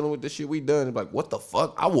 I ain't dealing with this shit we done. Like, what the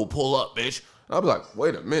fuck? I will pull up, bitch. And I'll be like,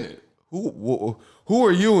 wait a minute. Who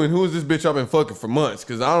are you and who is this bitch I've been fucking for months?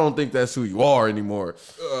 Because I don't think that's who you are anymore.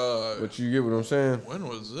 But you get what I'm saying? When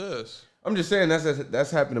was this? I'm just saying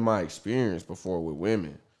that's happened in my experience before with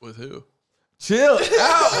women. With who? Chill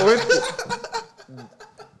out.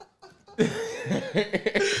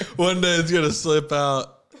 One day it's gonna slip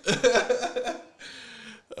out.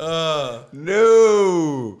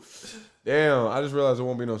 No. Damn, I just realized there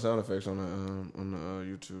won't be no sound effects on the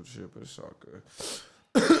YouTube shit, but it's all good.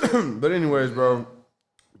 But anyways, bro.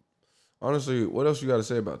 Honestly, what else you got to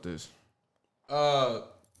say about this?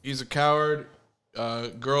 He's a coward.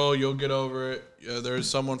 Girl, you'll get over it. There's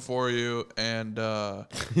someone for you, and don't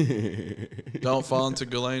fall into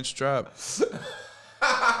Ghislaine's trap.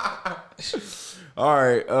 All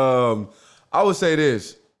right. I would say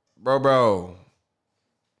this, bro.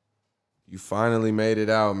 You finally made it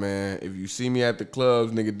out, man. If you see me at the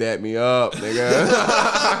clubs, nigga, dap me up, nigga.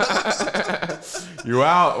 You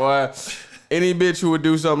out, boy. Any bitch who would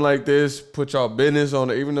do something like this, put y'all business on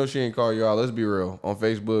it, even though she ain't call you out. Let's be real. On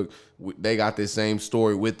Facebook, they got this same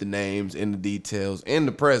story with the names and the details and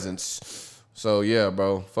the presents. So yeah,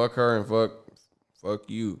 bro. Fuck her and fuck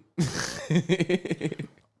you.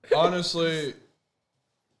 Honestly,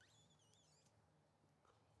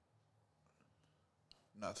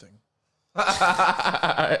 nothing. All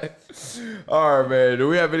right, man. Do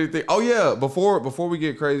we have anything? Oh yeah, before we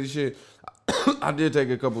get crazy shit, I did take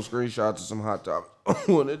a couple screenshots of some hot topics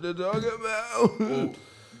I wanted to talk about. Well,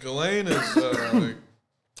 Ghislaine is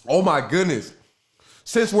oh my goodness.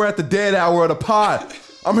 Since we're at the dead hour of the pod,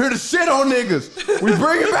 I'm here to shit on niggas. We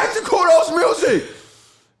bring it back to Kudos music.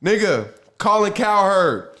 Nigga, Colin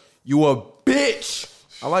Cowherd, you a bitch.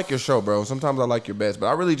 I like your show, bro. Sometimes I like your bets, but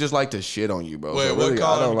I really just like to shit on you, bro. Wait, so what really,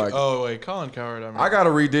 Colin? I don't like Colin Coward. I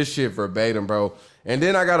gotta read this shit verbatim, bro. And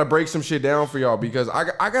then I gotta break some shit down for y'all because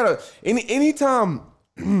I gotta anytime.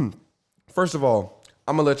 First of all,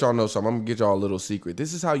 I'm gonna let y'all know something. I'm gonna get y'all a little secret.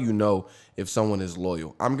 This is how you know if someone is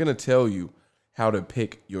loyal. I'm gonna tell you how to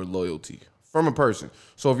pick your loyalty from a person.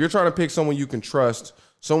 So if you're trying to pick someone you can trust,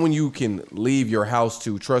 someone you can leave your house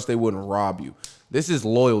to, trust they wouldn't rob you. This is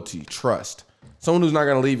loyalty, trust. Someone who's not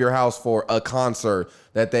gonna leave your house for a concert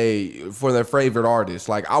for their favorite artist.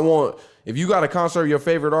 Like if you got a concert of your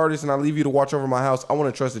favorite artist and I leave you to watch over my house, I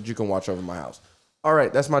want to trust that you can watch over my house. All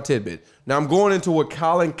right, that's my tidbit. Now I'm going into what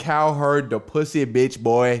Colin Cowherd, the pussy bitch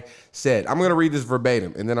boy, said. I'm gonna read this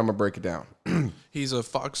verbatim and then I'm gonna break it down. He's a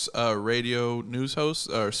Fox radio news host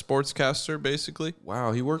or sportscaster, basically.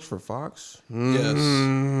 Wow, he works for Fox? Yes.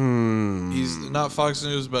 He's not Fox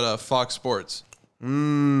News, but Fox Sports. Under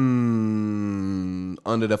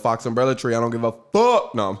the Fox umbrella tree, I don't give a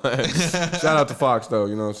fuck. No, man. Shout out to Fox, though.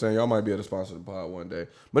 You know what I'm saying? Y'all might be able to sponsor the pod one day.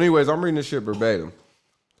 But anyways, I'm reading this shit verbatim.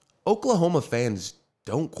 Oklahoma fans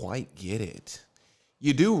don't quite get it.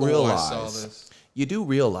 You do realize. I saw this. You do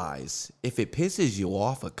realize if it pisses you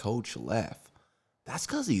off a coach left, that's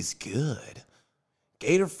because he's good.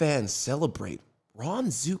 Gator fans celebrate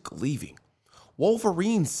Ron Zook leaving.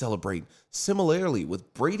 Wolverines celebrate similarly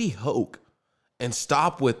with Brady Hoke. And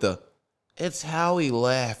stop with the, it's how he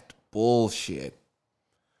left bullshit.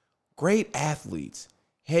 Great athletes,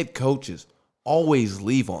 head coaches, always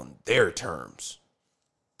leave on their terms.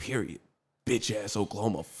 Period. Bitch ass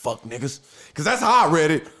Oklahoma fuck niggas. Because that's how I read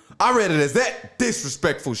it. I read it as that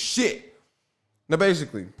disrespectful shit. Now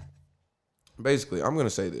basically, I'm going to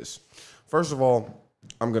say this. First of all,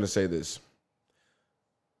 I'm going to say this.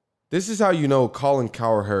 This is how you know Colin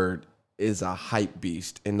Cowherd is a hype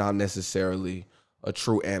beast and not necessarily a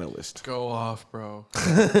true analyst. Go off, bro.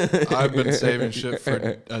 I've been saving shit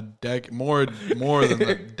for a decade, more than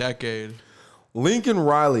a decade. Lincoln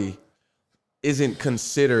Riley isn't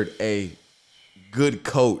considered a good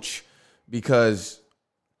coach because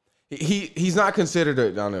he's not considered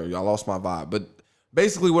I don't know, I lost my vibe. But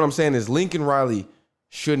basically what I'm saying is Lincoln Riley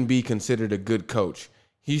shouldn't be considered a good coach.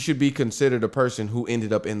 He should be considered a person who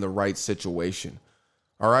ended up in the right situation.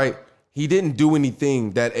 All right? He didn't do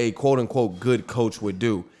anything that a quote-unquote good coach would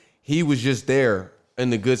do. He was just there in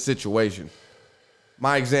the good situation.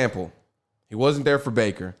 My example, he wasn't there for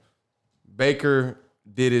Baker. Baker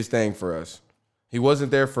did his thing for us. He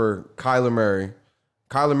wasn't there for Kyler Murray.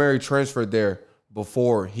 Kyler Murray transferred there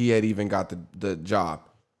before he had even got the job.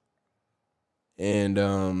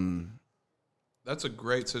 And that's a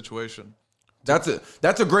great situation. That's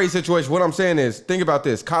a great situation. What I'm saying is, think about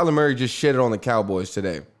this. Kyler Murray just shitted on the Cowboys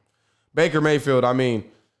today. Baker Mayfield, I mean,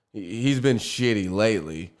 he's been shitty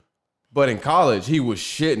lately. But in college, he was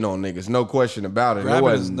shitting on niggas, no question about it. Grabbing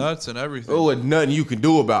his nuts and everything. There was nothing you can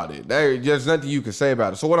do about it. There's nothing you can say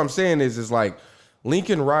about it. So what I'm saying is like,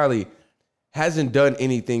 Lincoln Riley hasn't done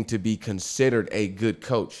anything to be considered a good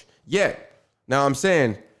coach yet. Now I'm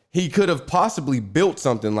saying he could have possibly built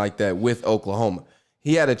something like that with Oklahoma.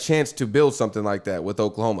 He had a chance to build something like that with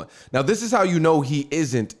Oklahoma. Now this is how you know he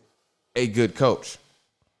isn't a good coach.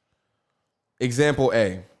 Example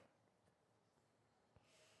A.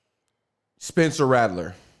 Spencer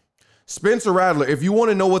Rattler. Spencer Rattler, if you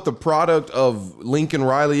want to know what the product of Lincoln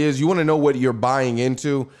Riley is, you want to know what you're buying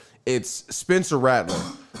into, it's Spencer Rattler.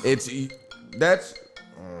 That's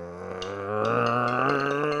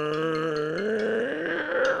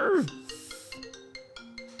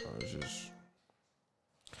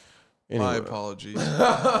anyway. My apologies.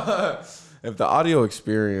 If the audio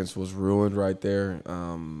experience was ruined right there,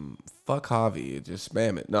 fuck Javi. Just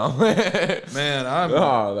spam it. No. Man,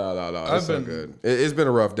 No. It's so good. It's been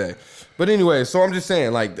a rough day. But anyway, so I'm just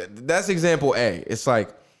saying, like, that's example A. It's like,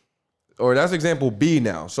 or that's example B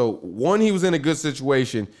now. So one, he was in a good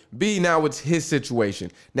situation. B, now it's his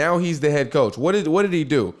situation. Now he's the head coach. What did he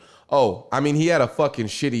do? Oh, I mean, he had a fucking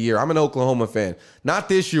shitty year. I'm an Oklahoma fan. Not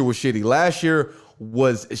this year was shitty. Last year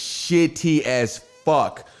was shitty as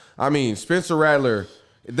fuck. I mean, Spencer Rattler,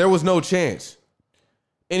 there was no chance.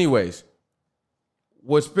 Anyways,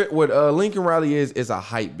 what Lincoln Riley is a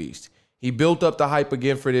hype beast. He built up the hype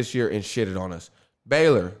again for this year and shitted on us.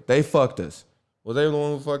 Baylor, they fucked us. Was they the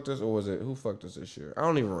one who fucked us, or was it who fucked us this year? I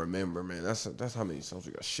don't even remember, man. That's how many times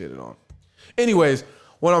we got shitted on. Anyways,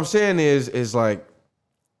 what I'm saying is like,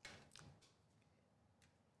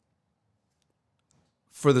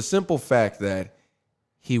 for the simple fact that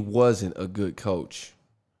he wasn't a good coach,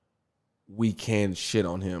 we can shit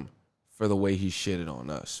on him for the way he shitted on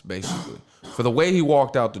us, basically. For the way he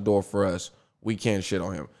walked out the door for us, we can shit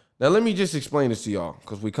on him. Now, let me just explain this to y'all,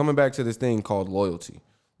 because we're coming back to this thing called loyalty.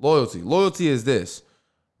 Loyalty is this.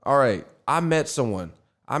 All right, I met someone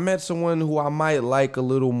who I might like a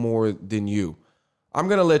little more than you. I'm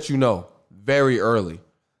going to let you know very early.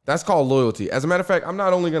 That's called loyalty. As a matter of fact, I'm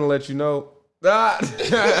not only going to let you know, but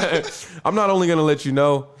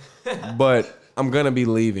I'm going to be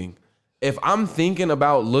leaving. If I'm thinking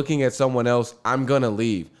about looking at someone else, I'm going to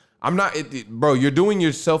leave. Bro, you're doing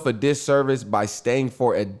yourself a disservice by staying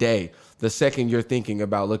for a day the second you're thinking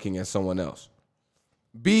about looking at someone else.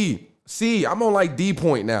 I'm on like D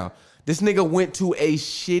point now. This nigga went to a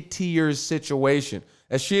shittier situation,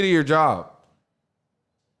 a shittier job.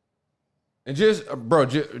 And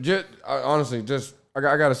honestly, I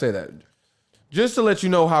gotta say that. Just to let you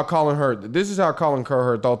know how this is how Colin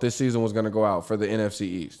Cowherd thought this season was gonna go out for the NFC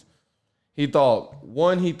East. He thought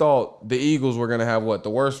the Eagles were gonna have the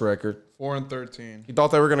worst record? 4-13. He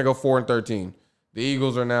thought they were gonna go 4-13. The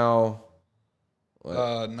Eagles are now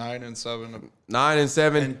 9-7.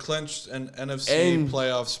 9-7. And clinched an NFC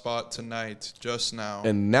playoff spot tonight, just now.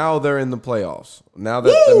 And now they're in the playoffs. Now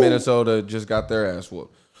that the Minnesota just got their ass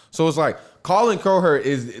whooped. So it's like, Colin Cowherd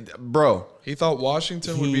bro. He thought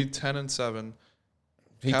Washington would be 10-7.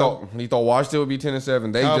 He thought Washington would be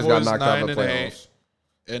 10-7. They just got knocked out of the playoffs.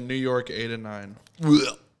 And New York 8-9.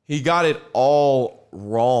 He got it all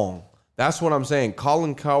wrong. That's what I'm saying.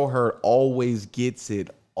 Colin Cowherd always gets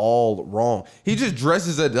it all wrong. He just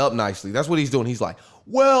dresses it up nicely. That's what he's doing. He's like,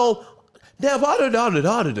 well, and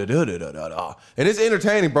it's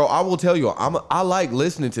entertaining, bro. I will tell you, I like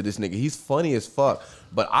listening to this nigga. He's funny as fuck,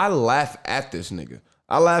 but I laugh at this nigga.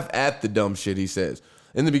 I laugh at the dumb shit he says.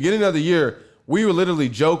 In the beginning of the year, we were literally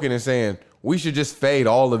joking and saying we should just fade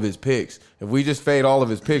all of his picks. If we just fade all of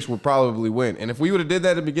his picks, we'll probably win. And if we would have did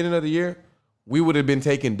that at the beginning of the year, we would have been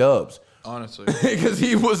taking dubs. Honestly. Because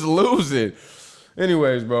he was losing.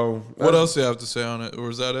 Anyways, bro. What else do you have to say on it? Or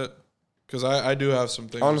is that it? Because I do have some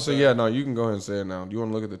things. Honestly, yeah, no, you can go ahead and say it now. Do you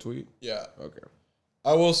want to look at the tweet? Yeah. Okay.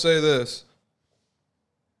 I will say this.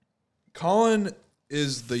 Colin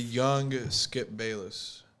is the young Skip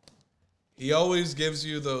Bayless. He always gives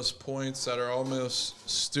you those points that are almost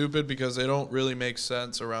stupid because they don't really make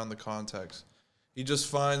sense around the context. He just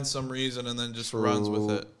finds some reason and then just runs with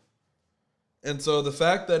it. And so the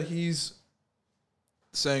fact that he's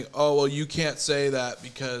saying, oh, well, you can't say that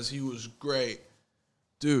because he was great.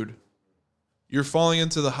 Dude, you're falling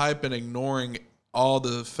into the hype and ignoring all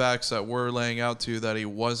the facts that we're laying out to you that he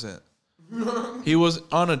wasn't. He was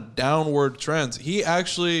on a downward trend. He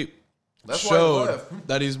actually showed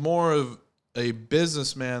that he's more of a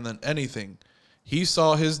businessman than anything. He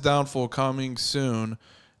saw his downfall coming soon,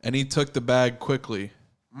 and he took the bag quickly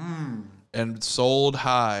and sold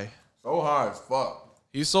high. So high as fuck.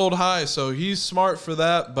 He sold high, so he's smart for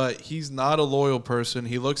that, but he's not a loyal person.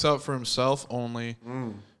 He looks out for himself only.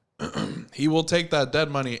 He will take that dead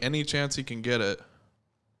money any chance he can get it.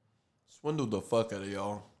 Swindled the fuck out of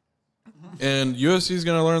y'all. And USC's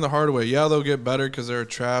going to learn the hard way. Yeah, they'll get better because they're a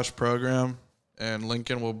trash program, and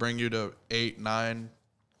Lincoln will bring you to 8, 9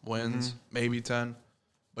 wins, maybe 10.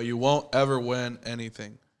 But you won't ever win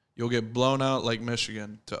anything. You'll get blown out like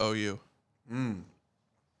Michigan to OU.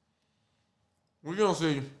 We're going to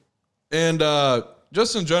see. And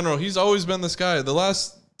just in general, he's always been this guy. The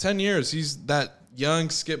last 10 years, he's that young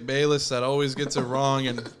Skip Bayless that always gets it wrong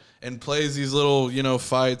and plays these little,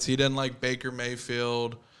 fights. He didn't like Baker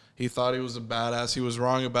Mayfield. He thought he was a badass. He was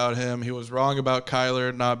wrong about him. He was wrong about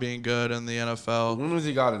Kyler not being good in the NFL. When was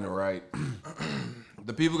he gotten it right?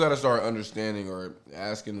 The people got to start understanding or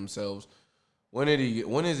asking themselves, when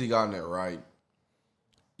has he gotten it right?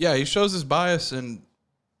 Yeah, he shows his bias, and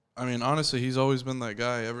I mean, honestly, he's always been that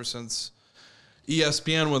guy ever since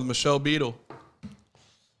ESPN with Michelle Beadle.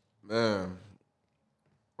 Man.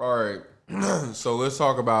 All right. So let's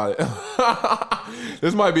talk about it.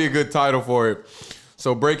 This might be a good title for it.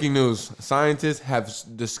 So breaking news. Scientists have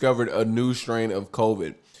discovered a new strain of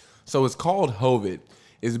COVID. So it's called HOVID.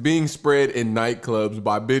 It's being spread in nightclubs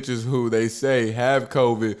by bitches who they say have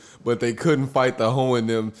COVID, but they couldn't fight the hoe in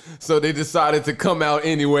them. So they decided to come out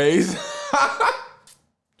anyways.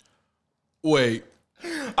 Wait.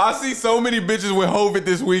 I see so many bitches with HOVID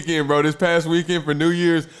this weekend, bro. This past weekend for New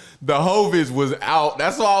Year's, the HOVID was out.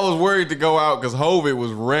 That's why I was worried to go out, because HOVID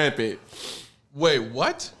was rampant. Wait,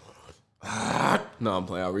 what? No, I'm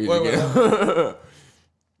playing. I'll read it again.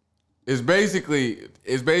 It's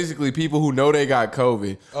basically people who know they got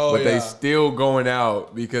COVID, but they still going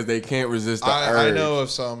out because they can't resist the urge. I know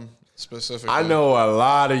of some specifically. I know a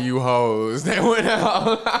lot of you hoes that went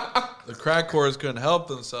out. The crack whores couldn't help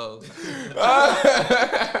themselves.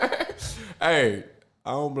 Hey,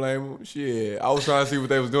 I don't blame him. Shit. I was trying to see what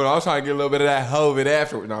they was doing. I was trying to get a little bit of that COVID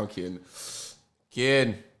afterward. No, I'm kidding.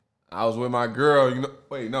 Kidding. I was with my girl. You know.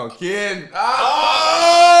 Wait, no, kidding.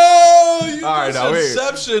 Oh, you all right, now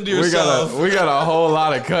inceptioned yourself. We got a whole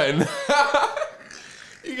lot of cutting.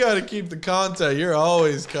 You got to keep the content. You're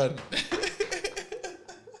always cutting.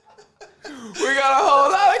 We got a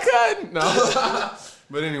whole lot of cutting. No.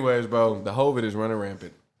 But anyways, bro, the COVID is running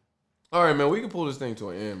rampant. All right, man, we can pull this thing to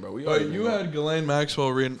an end, bro. You had Ghislaine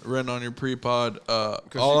Maxwell written on your pre-pod.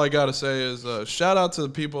 All I got to say is shout out to the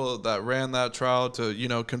people that ran that trial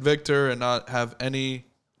to, convict her and not have any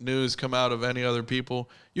news come out of any other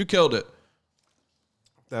people. You killed it.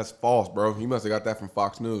 That's false, bro. You must have got that from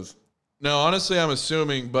Fox News. No, honestly, I'm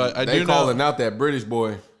assuming, but I do know. They calling out that British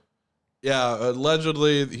boy. Yeah,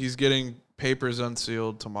 allegedly he's getting papers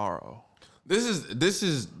unsealed tomorrow. This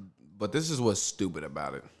is what's stupid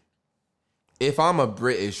about it. If I'm a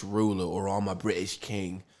British ruler or I'm a British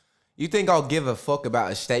king, you think I'll give a fuck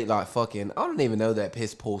about a state like fucking, I don't even know that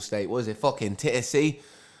piss poor state. What is it, fucking Tennessee?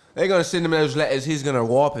 They're going to send him those letters. He's going to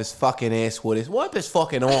wipe his fucking ass with it. Wipe his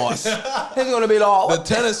fucking ass. He's going to be like... The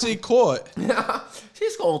Tennessee court.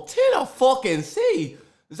 She's going to tell a fucking see.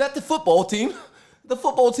 Is that the football team? The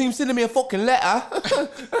football team sending me a fucking letter.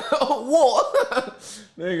 What?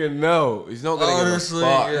 Nigga, no. He's not going to give a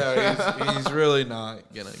fuck. Yeah, he's really not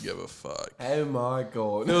going to give a fuck. Oh, my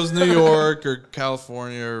God. If it was New York or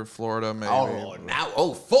California or Florida, maybe.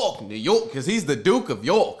 Fuck New York, because he's the Duke of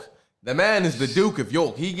York. The man is the Duke of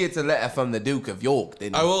York. He gets a letter from the Duke of York.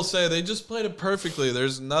 Didn't he? I will say, they just played it perfectly.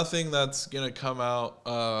 There's nothing that's going to come out.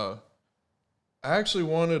 I actually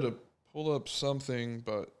wanted to pull up something,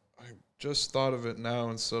 but I just thought of it now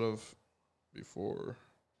instead of before.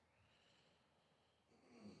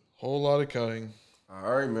 Whole lot of cutting.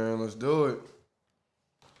 All right, man. Let's do it.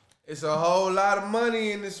 It's a whole lot of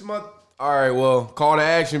money in this month. All right, well, call to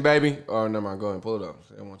action, baby. Oh, never mind. Go ahead and pull it up.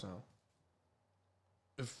 Say it one time.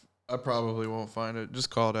 I probably won't find it. Just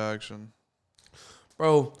call to action.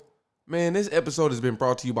 Bro, man, this episode has been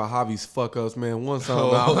brought to you by Javi's Fuck Ups, man. One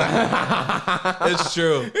song It's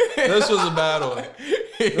true. This was a bad one.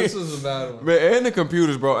 Man, and the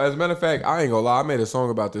computers, bro. As a matter of fact, I ain't gonna lie. I made a song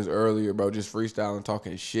about this earlier, bro. Just freestyling,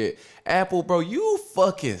 talking shit. Apple, bro, you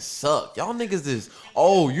fucking suck. Y'all niggas is...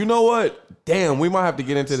 Oh, you know what? Damn, we might have to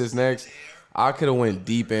get into this next. I could have went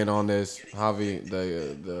deep in on this, Javi,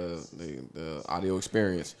 the audio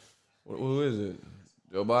experience. Who is it?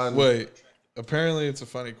 Joe Biden? Wait. Apparently it's a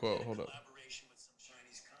funny quote. Hold up.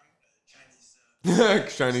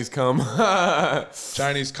 Chinese cum.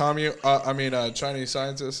 Chinese Chinese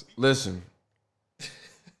scientists. Listen.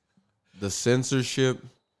 The censorship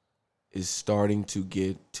is starting to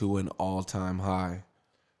get to an all-time high.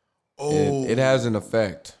 Oh. It has an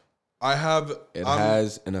effect. It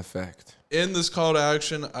has an effect. In this call to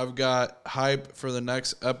action, I've got hype for the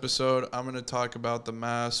next episode. I'm going to talk about the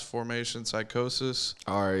mass formation psychosis.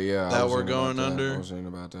 All right, yeah. That we're going under. I was thinking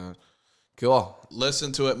about that. Cool.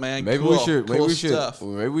 Listen to it, man. Maybe cool. we should. Maybe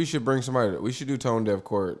we should bring somebody. We should do Tone Deaf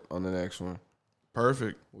Court on the next one.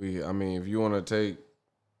 Perfect. If you want to take,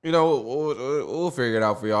 we'll figure it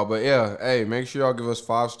out for y'all. But yeah, hey, make sure y'all give us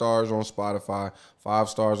 5 stars on Spotify, 5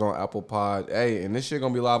 stars on Apple Pod. Hey, and this shit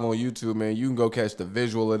gonna be live on YouTube, man. You can go catch the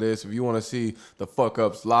visual of this if you want to see the fuck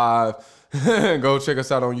ups live. Go check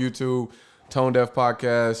us out on YouTube, Tone Deaf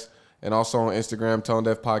Podcast, and also on Instagram, Tone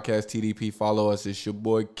Deaf Podcast TDP. Follow us. It's your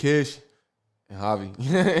boy Kish and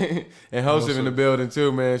Javi and Joseph in the building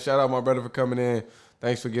too, man. Shout out my brother for coming in.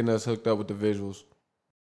 Thanks for getting us hooked up with the visuals.